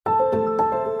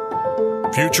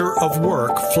Future of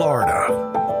Work Florida.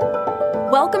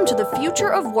 Welcome to the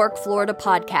Future of Work Florida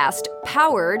podcast,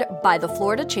 powered by the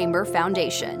Florida Chamber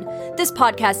Foundation. This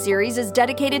podcast series is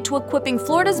dedicated to equipping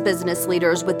Florida's business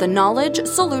leaders with the knowledge,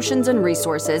 solutions, and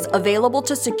resources available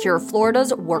to secure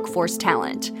Florida's workforce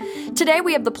talent. Today,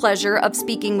 we have the pleasure of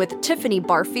speaking with Tiffany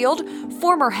Barfield,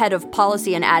 former head of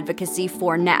policy and advocacy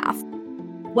for NAF.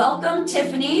 Welcome,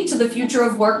 Tiffany, to the Future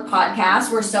of Work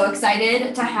podcast. We're so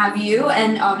excited to have you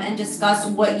and discuss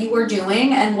what you are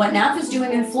doing and what NAF is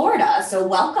doing in Florida. So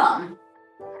welcome.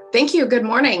 Thank you. Good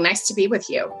morning. Nice to be with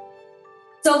you.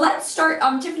 So let's start.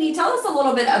 Tiffany, tell us a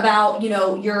little bit about,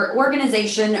 your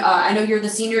organization. I know you're the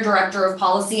Senior Director of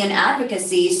Policy and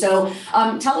Advocacy. So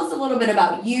tell us a little bit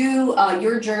about you,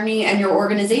 your journey, and your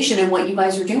organization and what you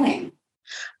guys are doing.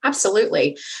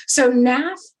 Absolutely. So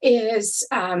NAF is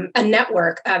a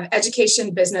network of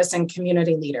education, business, and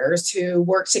community leaders who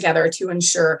work together to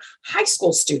ensure high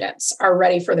school students are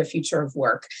ready for the future of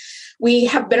work. We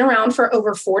have been around for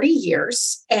over 40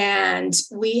 years, and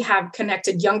we have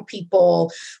connected young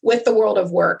people with the world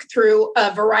of work through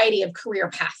a variety of career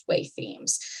pathway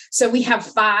themes. So we have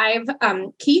 5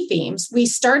 key themes. We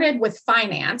started with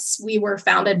finance. We were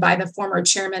founded by the former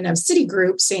chairman of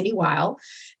Citigroup, Sandy Weil,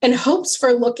 in hopes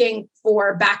for looking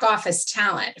for back office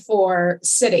talent for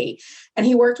Citi. And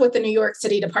he worked with the New York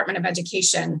City Department of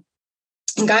Education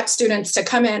and got students to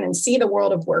come in and see the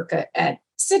world of work at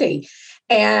Citi.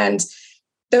 And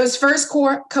those first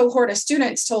cohort of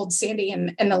students told Sandy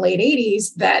in the late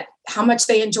 80s that how much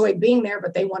they enjoyed being there,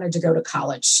 but they wanted to go to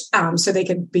college so they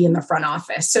could be in the front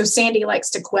office. So Sandy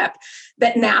likes to quip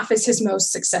that NAF is his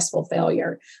most successful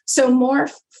failure. So more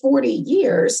 40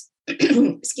 years,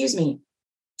 excuse me,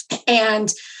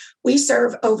 and we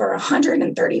serve over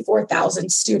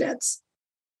 134,000 students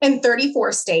in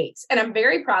 34 states. And I'm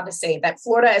very proud to say that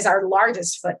Florida is our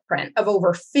largest footprint of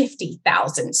over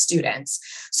 50,000 students.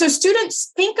 So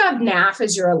students, think of NAF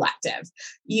as your elective.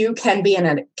 You can be in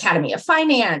an Academy of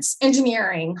Finance,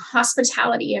 Engineering,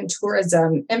 Hospitality and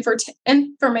Tourism,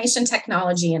 Information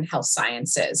Technology, and Health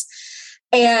Sciences.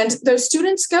 And those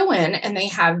students go in and they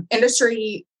have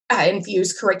industry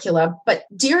infused curricula, but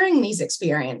during these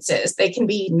experiences, they can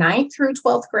be 9th through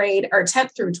 12th grade or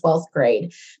 10th through 12th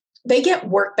grade. They get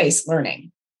work-based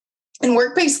learning. And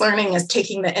work-based learning is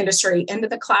taking the industry into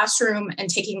the classroom and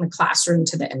taking the classroom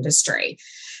to the industry.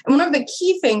 And one of the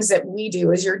key things that we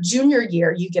do is your junior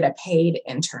year, you get a paid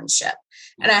internship.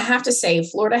 And I have to say,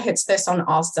 Florida hits this on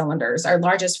all cylinders. Our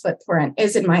largest footprint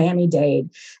is in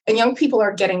Miami-Dade, and young people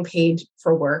are getting paid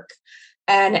for work.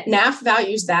 And NAF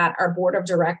values that, our board of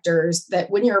directors,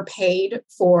 that when you're paid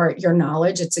for your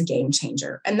knowledge, it's a game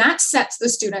changer. And that sets the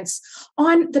students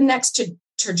on the next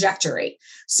trajectory.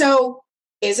 So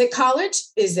is it college?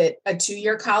 Is it a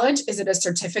 2-year college? Is it a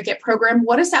certificate program?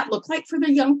 What does that look like for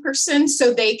the young person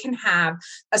so they can have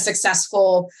a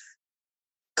successful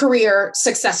career,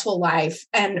 successful life,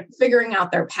 and figuring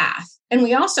out their path? And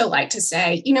we also like to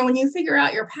say, when you figure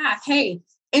out your path, hey,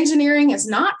 engineering is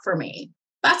not for me.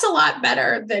 That's a lot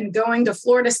better than going to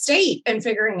Florida State and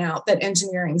figuring out that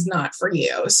engineering is not for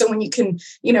you. So when you can,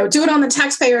 do it on the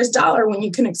taxpayer's dollar, when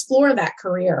you can explore that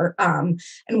career and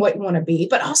what you want to be,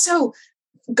 but also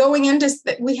going into,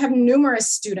 we have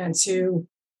numerous students who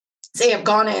say have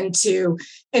gone into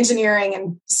engineering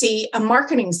and see a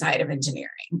marketing side of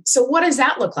engineering. So what does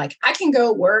that look like? I can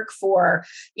go work for,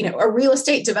 a real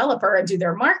estate developer and do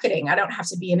their marketing. I don't have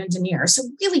to be an engineer. So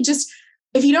really just,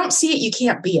 if you don't see it, you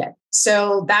can't be it.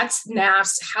 So that's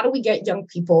NAF's. How do we get young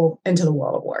people into the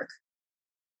world of work?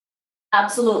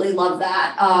 Absolutely love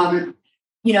that. A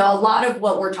lot of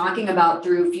what we're talking about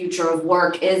through Future of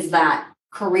Work is that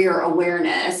career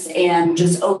awareness and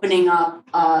just opening up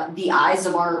the eyes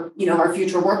of our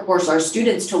future workforce, our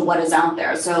students, to what is out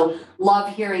there. So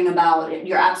love hearing about it.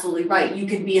 You're absolutely right. You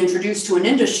could be introduced to an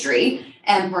industry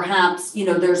and perhaps,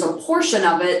 there's a portion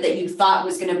of it that you thought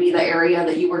was going to be the area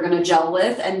that you were going to gel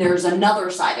with. And there's another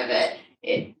side of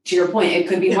it. To your point, it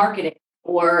could be marketing,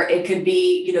 or it could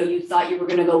be, you thought you were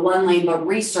going to go one lane, but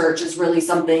research is really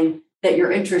something that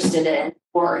you're interested in,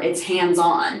 or it's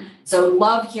hands-on. So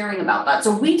love hearing about that.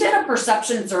 So we did a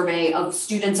perception survey of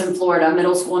students in Florida,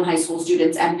 middle school and high school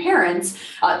students and parents,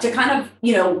 to kind of,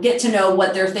 get to know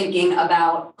what they're thinking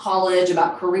about college,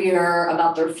 about career,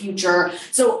 about their future.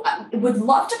 So I would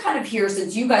love to kind of hear,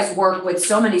 since you guys work with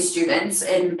so many students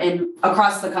in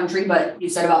across the country, but you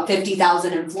said about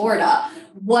 50,000 in Florida,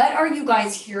 what are you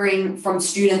guys hearing from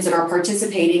students that are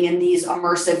participating in these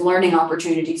immersive learning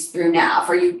opportunities through NAF?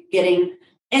 Are you getting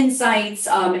insights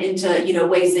into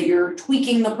ways that you're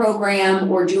tweaking the program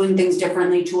or doing things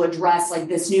differently to address like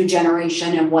this new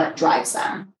generation and what drives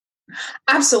them?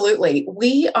 Absolutely.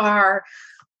 We are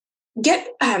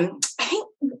I think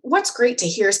what's great to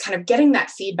hear is kind of getting that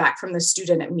feedback from the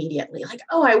student immediately. Like,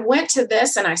 oh, I went to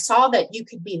this and I saw that you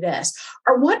could be this,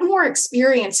 or what more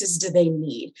experiences do they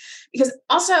need? Because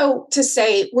also to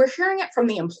say, we're hearing it from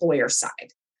the employer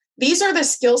side. These are the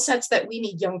skill sets that we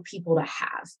need young people to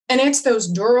have. And it's those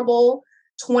durable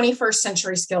 21st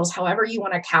century skills, however you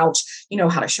want to couch,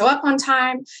 how to show up on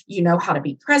time, how to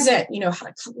be present, how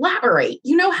to collaborate,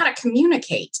 how to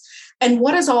communicate. And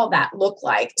what does all that look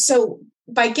like? So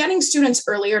by getting students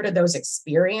earlier to those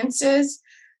experiences,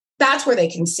 that's where they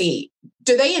can see,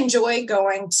 do they enjoy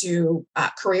going to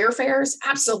career fairs?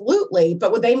 Absolutely.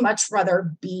 But would they much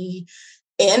rather be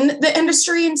in the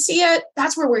industry and see it?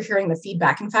 That's where we're hearing the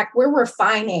feedback. In fact, we're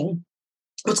refining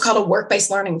what's called a work-based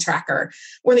learning tracker,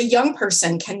 where the young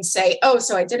person can say, oh,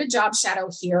 so I did a job shadow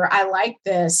here. I like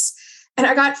this. And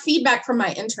I got feedback from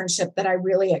my internship that I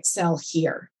really excel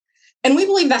here. And we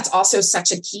believe that's also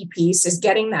such a key piece, is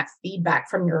getting that feedback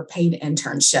from your paid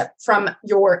internship, from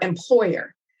your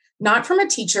employer, not from a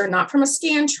teacher, not from a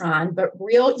Scantron, but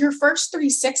your first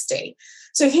 360.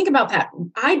 So think about that.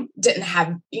 I didn't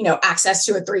have, access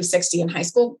to a 360 in high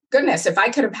school. Goodness, if I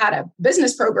could have had a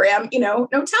business program, no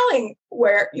telling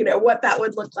where, what that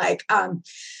would look like.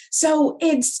 So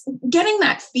it's getting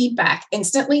that feedback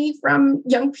instantly from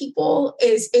young people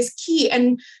is key.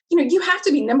 And, you have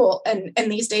to be nimble in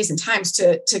these days and times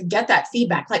to get that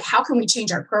feedback. Like, how can we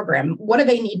change our program? What do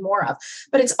they need more of?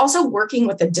 But it's also working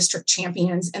with the district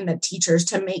champions and the teachers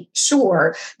to make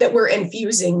sure that we're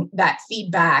infusing that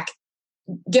feedback,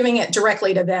 giving it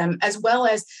directly to them, as well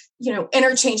as,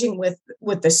 interchanging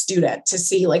with the student to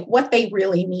see like what they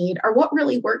really need or what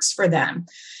really works for them.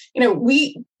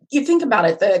 You think about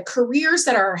it, the careers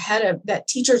that are ahead of that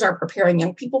teachers are preparing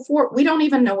young people for, we don't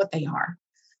even know what they are.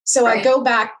 So right. I go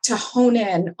back to hone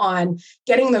in on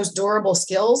getting those durable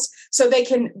skills so they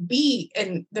can be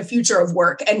in the future of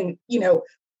work. And,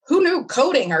 who knew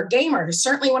coding or gamers?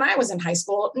 Certainly when I was in high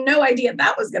school, no idea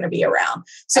that was going to be around.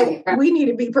 So we need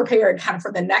to be prepared kind of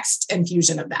for the next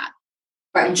infusion of that.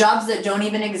 Right. Jobs that don't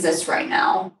even exist right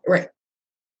now. Right.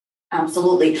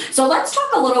 Absolutely. So let's talk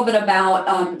a little bit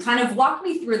about kind of walk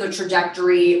me through the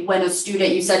trajectory when a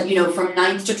student, you said, from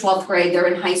 9th to 12th grade, they're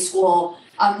in high school.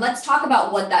 Let's talk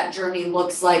about what that journey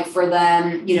looks like for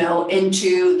them,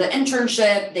 into the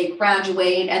internship, they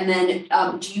graduate, and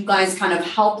then do you guys kind of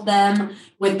help them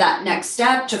with that next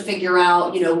step to figure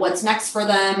out, what's next for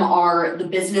them? Are the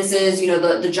businesses,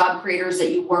 the job creators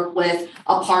that you work with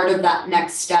a part of that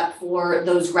next step for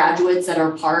those graduates that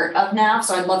are part of NAF?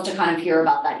 So I'd love to kind of hear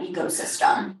about that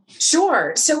ecosystem.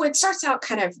 Sure. So it starts out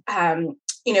kind of,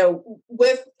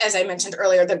 with, as I mentioned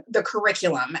earlier, the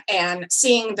curriculum and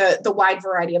seeing the wide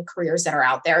variety of careers that are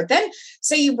out there. Then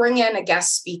say you bring in a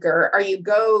guest speaker or you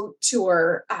go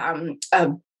tour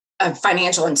a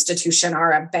financial institution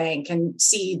or a bank and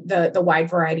see the wide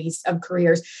varieties of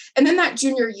careers. And then that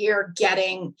junior year,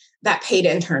 getting that paid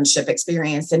internship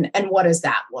experience. And what does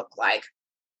that look like?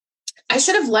 I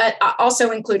should have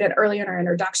also included earlier in our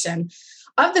introduction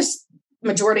of this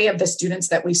majority of the students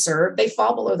that we serve, they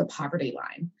fall below the poverty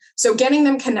line. So getting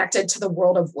them connected to the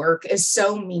world of work is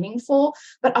so meaningful,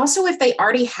 but also if they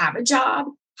already have a job,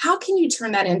 how can you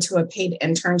turn that into a paid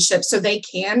internship so they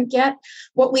can get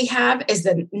what we have is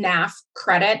the NAF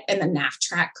credit and the NAF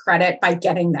track credit by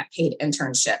getting that paid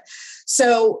internship.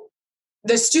 So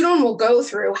the student will go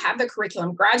through, have the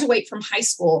curriculum, graduate from high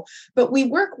school, but we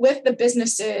work with the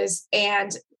businesses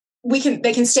and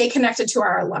they can stay connected to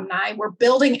our alumni. We're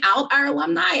building out our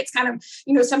alumni. It's kind of,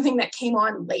 something that came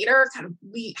on later.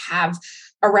 We have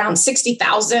around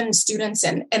 60,000 students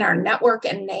in our network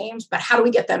and names, but how do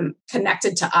we get them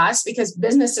connected to us? Because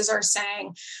businesses are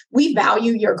saying, we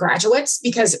value your graduates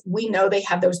because we know they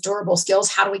have those durable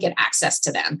skills. How do we get access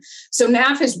to them? So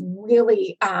NAF is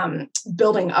really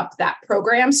building up that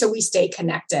program so we stay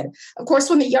connected. Of course,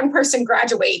 when the young person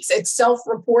graduates, it's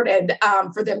self-reported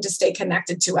for them to stay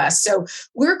connected to us. So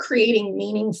we're creating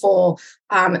meaningful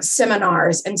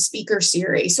seminars and speaker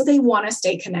series. So they want to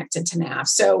stay connected to NAF.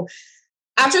 So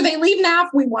after they leave NAF,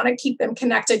 we want to keep them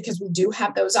connected because we do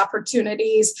have those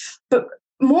opportunities. But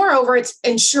moreover, it's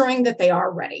ensuring that they are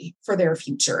ready for their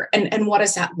future. And what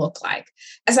does that look like?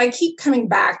 As I keep coming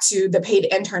back to the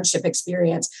paid internship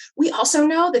experience, we also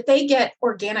know that they get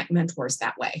organic mentors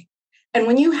that way. And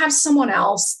when you have someone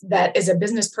else that is a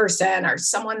business person or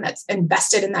someone that's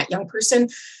invested in that young person,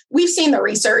 we've seen the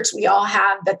research, we all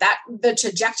have that the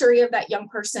trajectory of that young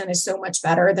person is so much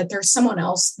better that there's someone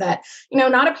else that,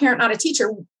 not a parent, not a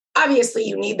teacher, obviously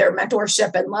you need their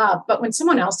mentorship and love, but when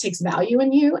someone else takes value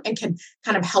in you and can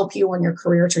kind of help you on your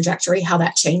career trajectory, how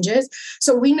that changes.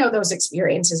 So we know those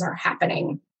experiences are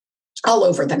happening all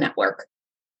over the network.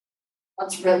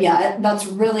 That's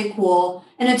really cool.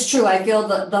 And it's true. I feel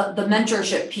the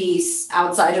mentorship piece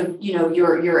outside of,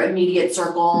 your immediate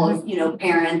circle of,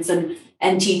 parents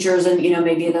and teachers and,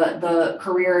 maybe the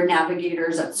career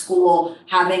navigators at school,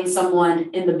 having someone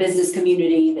in the business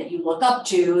community that you look up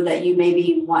to, that you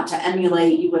maybe want to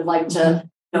emulate, you would like to,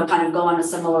 kind of go on a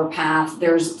similar path.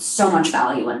 There's so much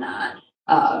value in that.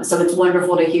 So it's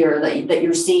wonderful to hear that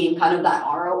you're seeing kind of that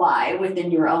ROI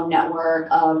within your own network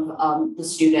of the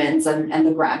students and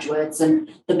the graduates and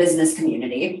the business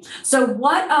community. So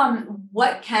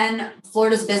what can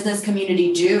Florida's business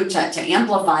community do to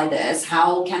amplify this?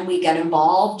 How can we get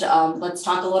involved? Let's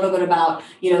talk a little bit about,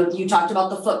 you talked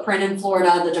about the footprint in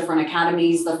Florida, the different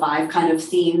academies, the 5 kind of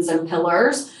themes and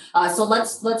pillars. So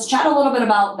let's chat a little bit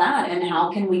about that and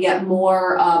how can we get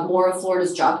more of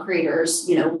Florida's job creators,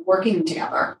 working together.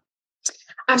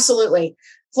 Absolutely.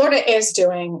 Florida is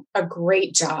doing a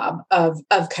great job of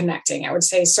connecting. I would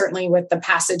say certainly with the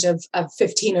passage of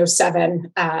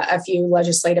 1507 a few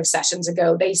legislative sessions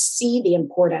ago, they see the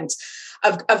importance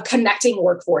of connecting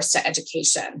workforce to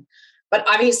education. But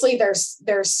obviously,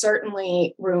 there's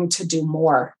certainly room to do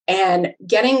more and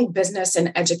getting business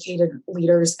and educated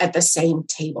leaders at the same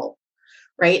table,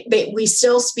 right? We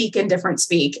still speak in different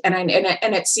speak. And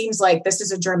it seems like this is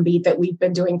a drumbeat that we've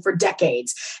been doing for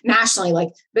decades nationally, like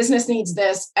business needs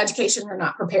this, education, you're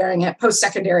not preparing it,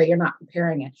 post-secondary, you're not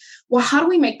preparing it. Well, how do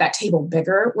we make that table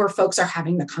bigger where folks are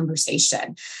having the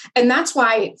conversation? And that's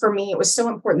why, for me, it was so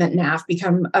important that NAF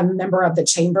become a member of the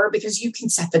chamber, because you can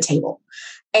set the table.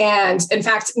 And in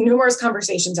fact, numerous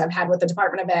conversations I've had with the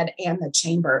Department of Ed and the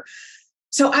chamber.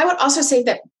 So I would also say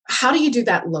that, how do you do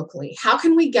that locally? How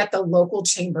can we get the local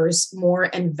chambers more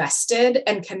invested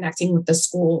and connecting with the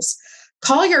schools?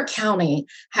 Collier County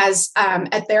has,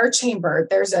 at their chamber,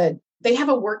 they have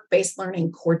a work-based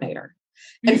learning coordinator.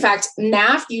 In fact,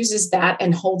 NAF uses that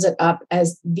and holds it up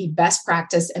as the best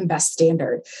practice and best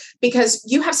standard, because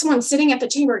you have someone sitting at the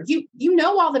chamber, you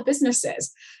know all the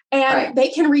businesses, and they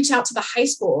can reach out to the high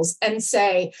schools and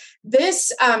say,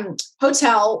 this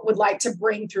hotel would like to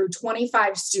bring through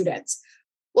 25 students.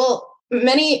 Well,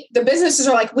 the businesses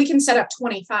are like, we can set up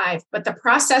 25, but the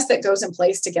process that goes in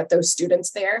place to get those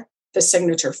students there, the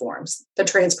signature forms, the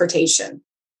transportation,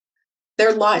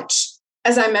 their lunch,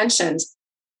 as I mentioned,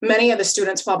 many of the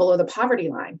students fall below the poverty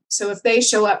line. So if they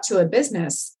show up to a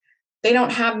business, they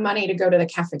don't have money to go to the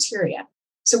cafeteria.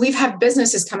 So we've had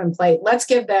businesses come and play. Let's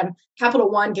give them, Capital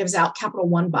One gives out Capital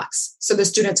One bucks so the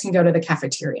students can go to the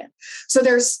cafeteria. So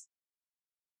there's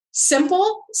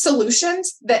simple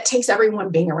solutions that takes everyone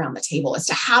being around the table as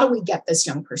to how do we get this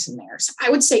young person there. So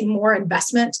I would say more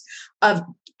investment of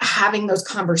having those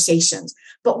conversations,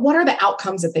 but what are the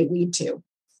outcomes that they lead to?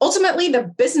 Ultimately, the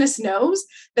business knows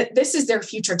that this is their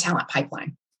future talent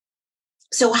pipeline.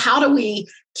 So how do we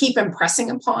keep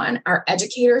impressing upon our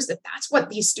educators that that's what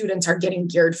these students are getting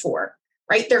geared for,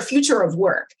 right? Their future of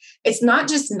work. It's not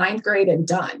just 9th grade and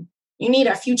done. You need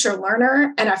a future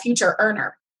learner and a future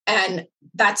earner. And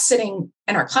that's sitting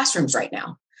in our classrooms right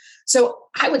now. So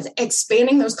I was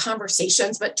expanding those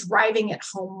conversations, but driving it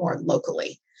home more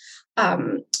locally.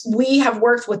 We have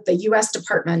worked with the U.S.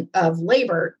 Department of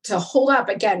Labor to hold up,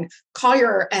 again,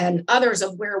 Collier and others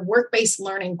of where work-based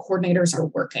learning coordinators are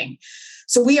working.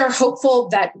 So we are hopeful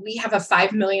that we have a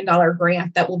 $5 million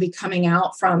grant that will be coming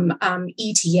out from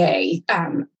ETA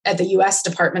at the U.S.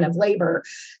 Department of Labor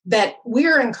that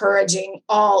we're encouraging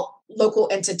all local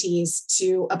entities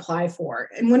to apply for.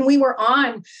 And when we were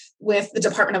on with the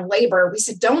Department of Labor, we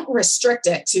said, don't restrict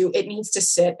it to, it needs to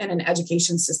sit in an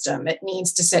education system. It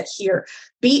needs to sit here.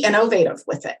 Be innovative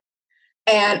with it.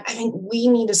 And I think we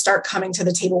need to start coming to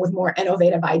the table with more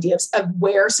innovative ideas of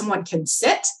where someone can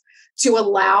sit to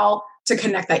allow to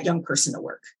connect that young person to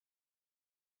work.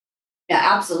 Yeah,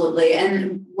 absolutely.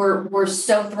 And we're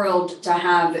so thrilled to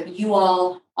have you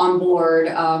all on board.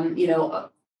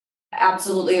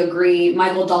 Absolutely agree.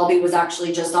 Michael Dalby was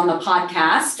actually just on the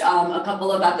podcast a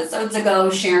couple of episodes ago,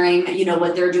 sharing,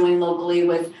 what they're doing locally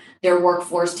with their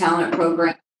workforce talent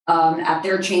program at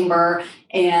their chamber.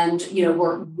 And,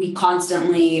 we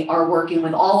constantly are working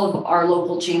with all of our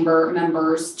local chamber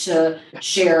members to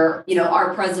share,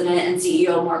 our president and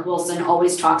CEO, Mark Wilson,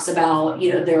 always talks about,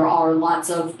 there are lots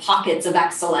of pockets of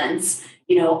excellence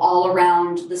all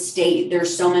around the state.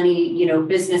 There's so many,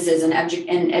 businesses and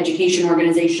education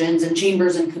organizations and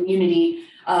chambers and community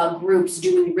groups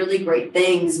doing really great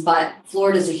things, but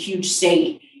Florida is a huge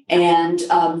state and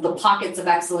the pockets of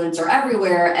excellence are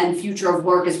everywhere. And Future of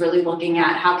Work is really looking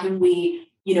at how can we,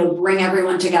 bring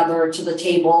everyone together to the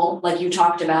table, like you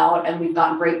talked about. And we've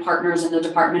got great partners in the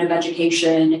Department of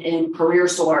Education, in Career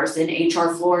Source, in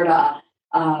HR Florida,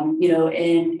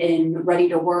 in Ready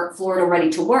to Work, Florida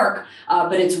Ready to Work.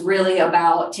 But it's really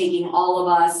about taking all of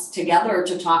us together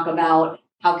to talk about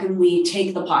how can we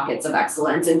take the pockets of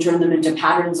excellence and turn them into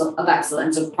patterns of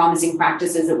excellence, of promising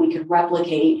practices that we could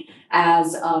replicate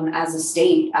as a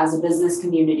state, as a business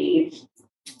community.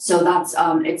 So that's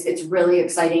it's really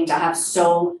exciting to have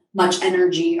so much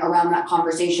energy around that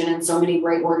conversation, and so many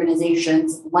great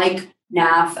organizations like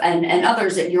NAF and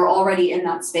others that you're already in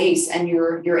that space, and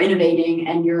you're innovating,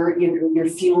 and you're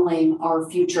fueling our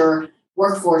future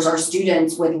workforce, our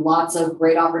students, with lots of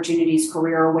great opportunities,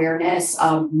 career awareness,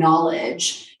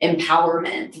 knowledge,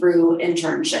 empowerment through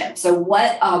internship. So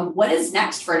what is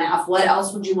next for NAF? What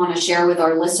else would you want to share with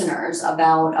our listeners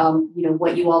about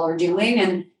what you all are doing,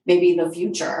 and maybe the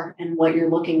future and what you're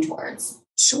looking towards?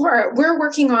 Sure. We're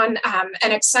working on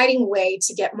an exciting way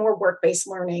to get more work-based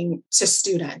learning to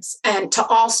students, and to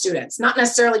all students, not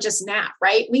necessarily just NAF,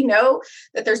 right? We know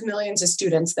that there's millions of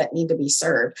students that need to be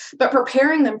served, but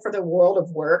preparing them for the world of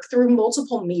work through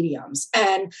multiple mediums.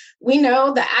 And we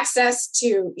know the access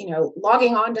to,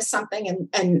 logging on to something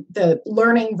and the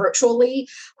learning virtually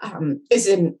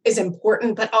is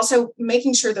important, but also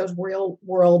making sure those real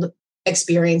world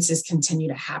experiences continue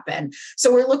to happen.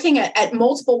 So we're looking at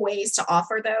multiple ways to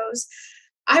offer those.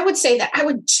 I would say that I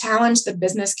would challenge the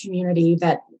business community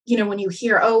that, when you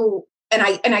hear, and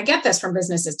I get this from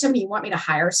businesses, Tiffany, you want me to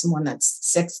hire someone that's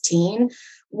 16?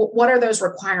 What are those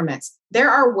requirements?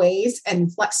 There are ways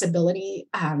and flexibility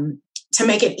to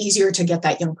make it easier to get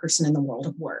that young person in the world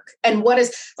of work. And what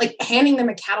is like handing them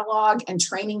a catalog and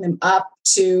training them up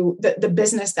to the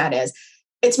business that is.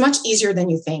 It's much easier than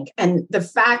you think. And the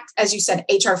fact, as you said,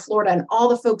 HR Florida and all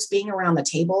the folks being around the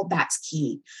table, that's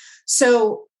key.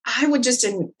 So I would just,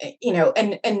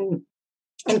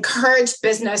 encourage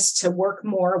business to work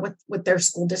more with their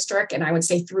school district. And I would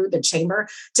say through the chamber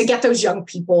to get those young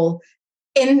people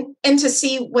in to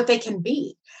see what they can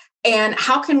be. And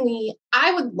how can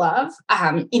I would love,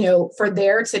 for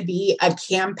there to be a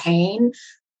campaign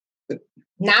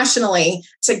nationally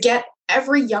to get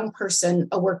every young person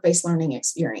a work-based learning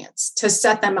experience, to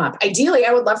set them up. Ideally,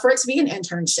 I would love for it to be an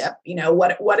internship.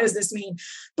 What does this mean?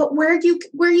 But where you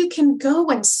can go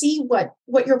and see what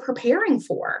you're preparing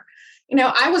for.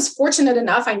 I was fortunate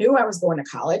enough. I knew I was going to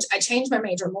college. I changed my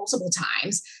major multiple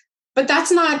times, but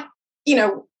that's not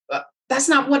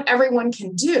what everyone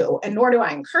can do, and nor do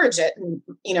I encourage it. And,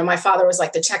 my father was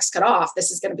like, the check's cut off. This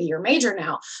is going to be your major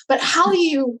now. But how do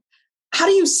you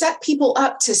set people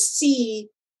up to see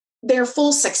their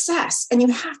full success? And you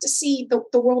have to see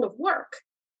the world of work.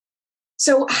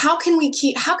 So how can we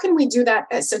do that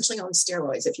essentially on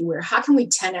steroids, if you will? How can we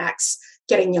 10x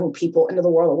getting young people into the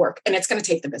world of work? And it's going to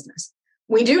take the business.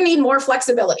 We do need more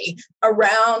flexibility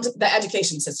around the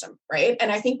education system, right?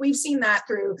 And I think we've seen that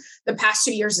through the past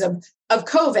 2 years of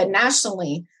COVID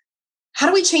nationally. How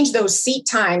do we change those seat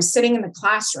times sitting in the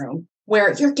classroom,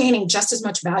 where you're gaining just as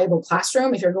much valuable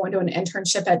classroom if you're going to an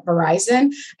internship at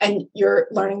Verizon and you're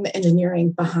learning the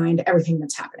engineering behind everything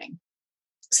that's happening?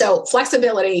 So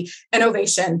flexibility,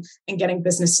 innovation, and getting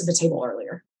business to the table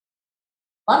earlier.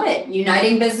 Love it.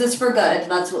 Uniting business for good.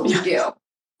 That's what we do.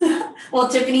 Well,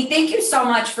 Tiffany, thank you so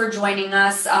much for joining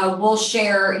us. We'll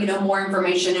share, more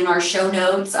information in our show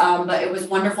notes. But it was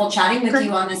wonderful chatting with you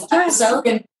on this episode.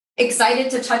 And excited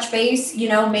to touch base,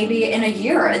 maybe in a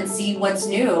year and see what's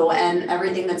new and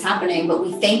everything that's happening. But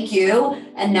we thank you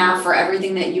and NAF for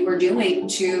everything that you are doing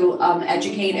to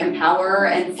educate, empower,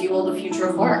 and fuel the future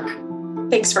of work.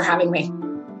 Thanks for having me.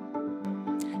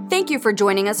 Thank you for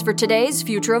joining us for today's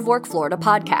Future of Work Florida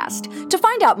podcast. To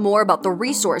find out more about the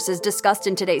resources discussed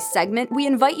in today's segment, we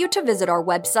invite you to visit our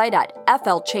website at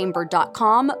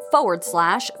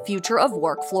flchamber.com/Future of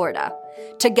Work Florida.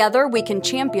 Together, we can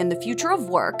champion the future of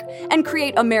work and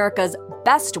create America's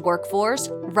best workforce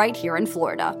right here in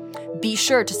Florida. Be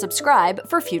sure to subscribe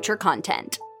for future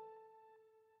content.